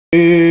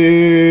That's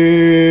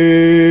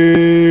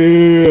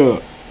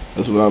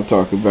what I'm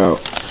talking about.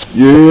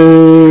 Yeah.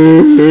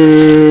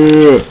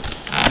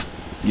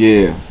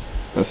 Yeah.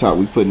 That's how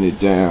we putting it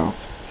down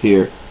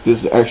here.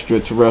 This is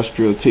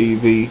extraterrestrial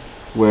TV,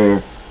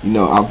 where, you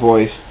know, I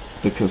voice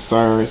the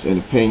concerns and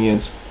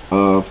opinions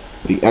of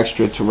the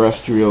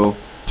extraterrestrial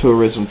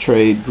tourism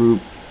trade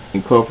group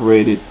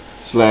incorporated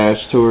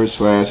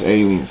 /tours/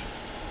 aliens.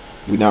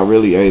 We're not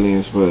really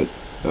aliens, but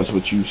that's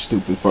what you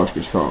stupid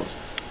fuckers call us.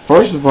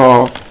 First of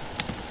all,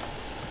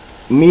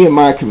 me and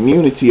my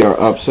community are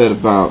upset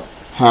about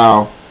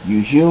how you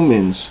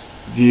humans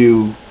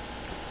view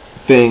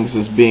things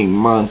as being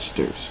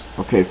monsters.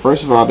 Okay,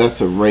 first of all, that's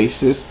a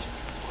racist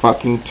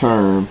fucking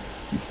term,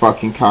 you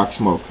fucking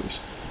cocksmokers.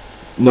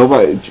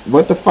 Nobody,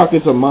 what the fuck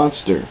is a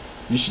monster?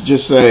 You should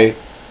just say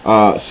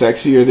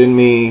sexier than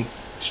me,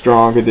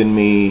 stronger than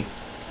me,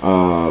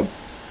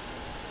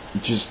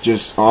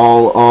 just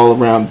all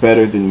around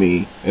better than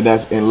me,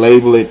 and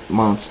label it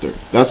monster.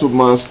 That's what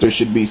monster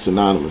should be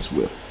synonymous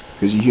with,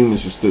 because you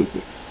humans are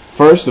stupid.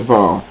 First of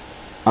all,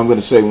 I'm going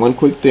to say one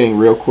quick thing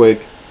real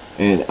quick,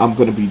 and I'm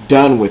going to be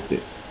done with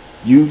it.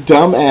 You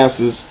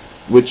dumbasses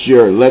with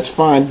your let's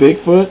find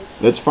Bigfoot,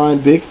 let's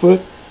find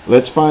Bigfoot,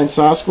 let's find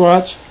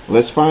Sasquatch,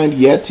 let's find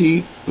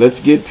Yeti,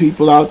 let's get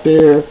people out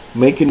there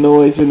making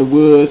noise in the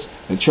woods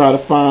and try to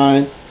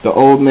find the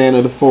old man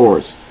of the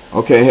forest.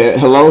 Okay,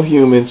 hello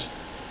humans.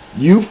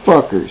 You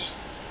fuckers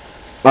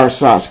are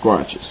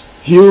Sasquatches.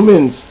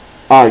 Humans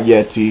are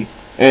Yeti,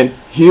 and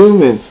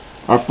humans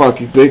are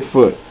fucking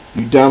Bigfoot.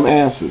 You dumb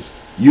asses.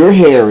 You're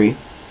hairy,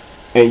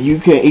 and you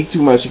can't eat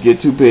too much and get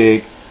too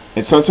big,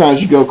 and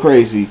sometimes you go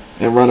crazy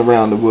and run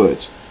around the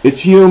woods. It's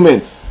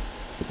humans.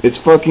 It's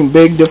fucking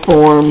big,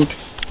 deformed,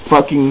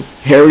 fucking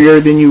hairier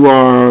than you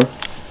are.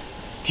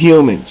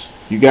 Humans.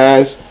 You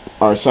guys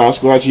are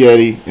Sasquatch,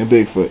 Yeti, and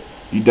Bigfoot.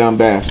 You dumb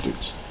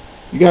bastards.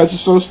 You guys are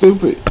so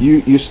stupid.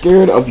 You're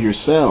scared of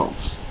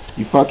yourselves.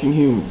 You fucking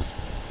humans.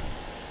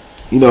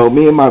 You know,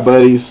 me and my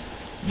buddies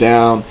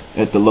down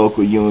at the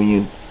local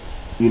union,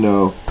 you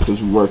know,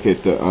 because we work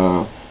at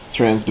the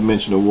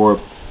transdimensional warp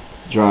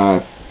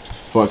drive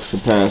flux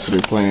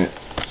capacitor plant.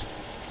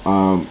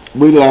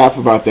 We laugh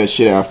about that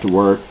shit after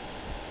work.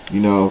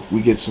 You know,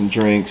 we get some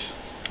drinks.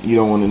 You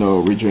don't want to know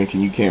what we're drinking.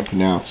 You can't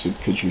pronounce it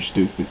because you're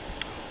stupid.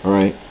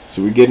 Alright?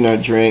 So we're getting our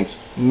drinks.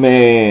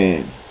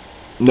 Man.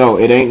 No,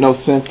 it ain't no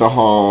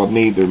synthahol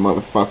neither,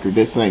 motherfucker.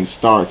 This ain't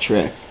Star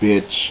Trek,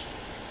 bitch.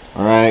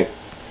 Alright?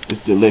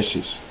 It's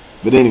delicious.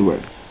 But anyway,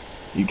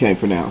 you can't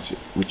pronounce it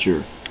with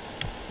you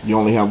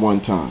only have one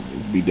tongue.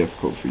 It'd be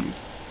difficult for you.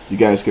 You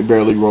guys can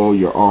barely roll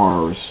your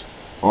R's.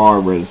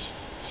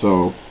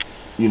 So,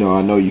 you know,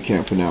 I know you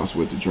can't pronounce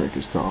what the drink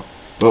is called.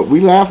 But we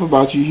laugh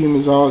about you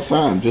humans all the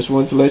time. Just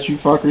wanted to let you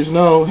fuckers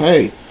know,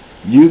 hey,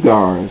 you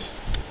guys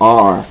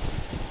are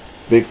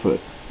Bigfoot.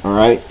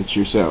 Alright? It's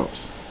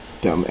yourselves.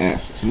 Dumb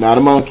asses. Not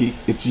a monkey,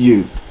 it's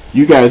you.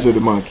 You guys are the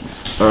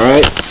monkeys.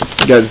 Alright?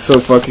 You guys are so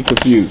fucking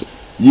confused.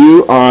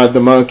 You are the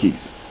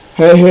monkeys.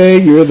 Hey,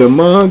 you're the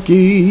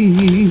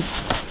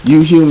monkeys.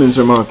 You humans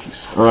are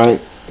monkeys. Alright?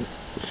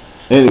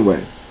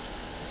 Anyway.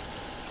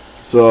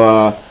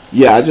 So,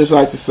 yeah, I just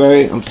like to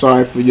say, I'm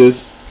sorry for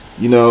this,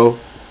 you know,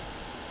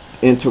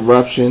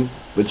 interruption.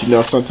 But, you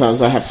know,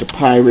 sometimes I have to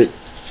pirate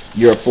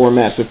your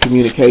formats of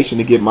communication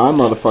to get my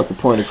motherfucking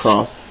point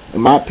across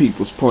and my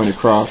people's point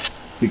across.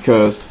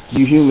 Because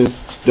you humans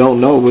don't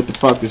know what the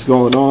fuck is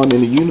going on in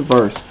the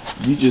universe.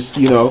 You just,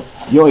 you know,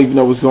 you don't even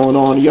know what's going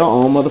on in your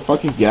own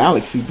motherfucking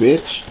galaxy,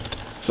 bitch.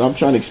 So I'm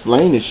trying to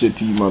explain this shit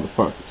to you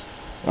motherfuckers.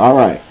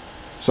 Alright.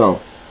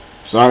 So,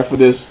 sorry for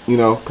this, you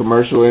know,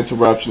 commercial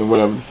interruption or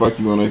whatever the fuck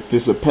you want to.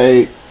 This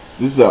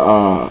is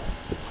a,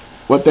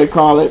 what they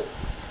call it?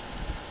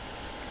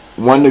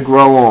 One to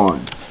grow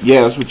on.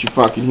 Yeah, that's what you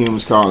fucking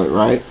humans call it,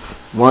 right?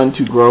 One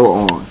to grow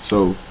on.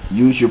 So,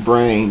 use your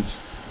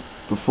brains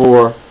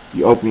before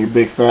you open your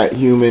big fat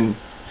human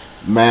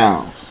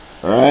mouths.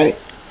 Alright?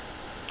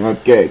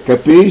 Okay.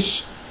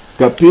 Capiche?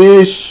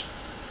 Capiche?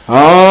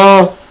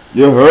 Huh?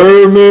 You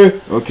heard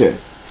me? Okay.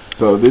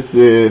 So this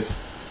is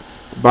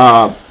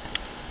Bob,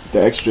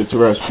 the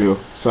extraterrestrial,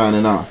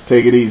 signing off.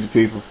 Take it easy,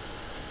 people.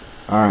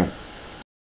 Alright.